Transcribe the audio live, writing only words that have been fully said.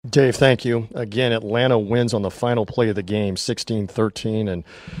Dave, thank you. Again, Atlanta wins on the final play of the game, 16-13. And,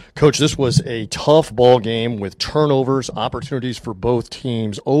 Coach, this was a tough ball game with turnovers, opportunities for both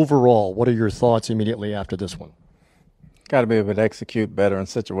teams. Overall, what are your thoughts immediately after this one? Got to be able to execute better in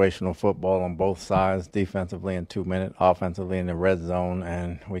situational football on both sides, defensively in 2 minutes, offensively in the red zone,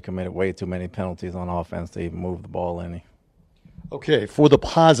 and we committed way too many penalties on offense to even move the ball any. Okay, for the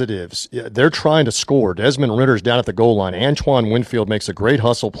positives, they're trying to score. Desmond Ritter's down at the goal line. Antoine Winfield makes a great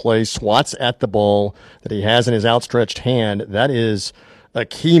hustle play, swats at the ball that he has in his outstretched hand. That is a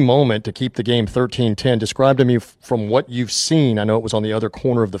key moment to keep the game 13-10. Describe to me from what you've seen. I know it was on the other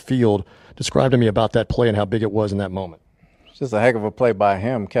corner of the field. Describe to me about that play and how big it was in that moment. Just a heck of a play by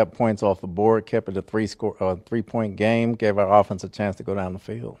him. Kept points off the board, kept it a three-point game, gave our offense a chance to go down the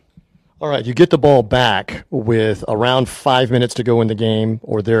field. All right, you get the ball back with around 5 minutes to go in the game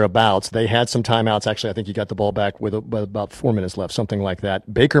or thereabouts. They had some timeouts. Actually, I think you got the ball back with about 4 minutes left, something like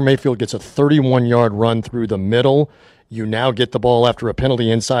that. Baker Mayfield gets a 31-yard run through the middle. You now get the ball after a penalty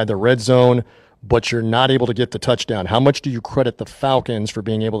inside the red zone, but you're not able to get the touchdown. How much do you credit the Falcons for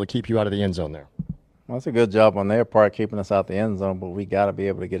being able to keep you out of the end zone there? Well, it's a good job on their part keeping us out the end zone, but we got to be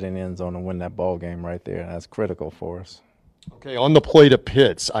able to get in the end zone and win that ball game right there. That's critical for us. Okay, on the play to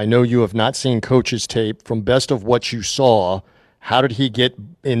Pitts, I know you have not seen Coach's tape. From best of what you saw, how did he get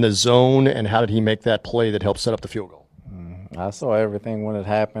in the zone, and how did he make that play that helped set up the field goal? I saw everything when it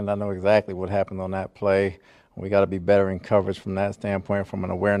happened. I know exactly what happened on that play. We got to be better in coverage from that standpoint, from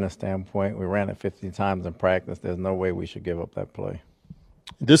an awareness standpoint. We ran it 50 times in practice. There's no way we should give up that play.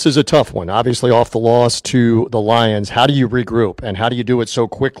 This is a tough one, obviously off the loss to the Lions. How do you regroup, and how do you do it so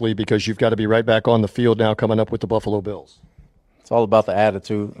quickly because you've got to be right back on the field now coming up with the Buffalo Bills? It's all about the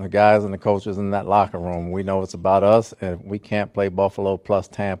attitude, the guys and the coaches in that locker room. We know it's about us, and we can't play Buffalo plus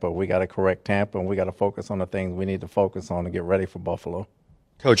Tampa. We got to correct Tampa, and we got to focus on the things we need to focus on to get ready for Buffalo.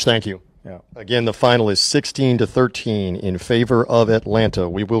 Coach, thank you. Yeah. Again, the final is 16-13 in favor of Atlanta.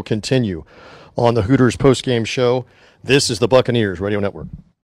 We will continue on the Hooters postgame show. This is the Buccaneers Radio Network.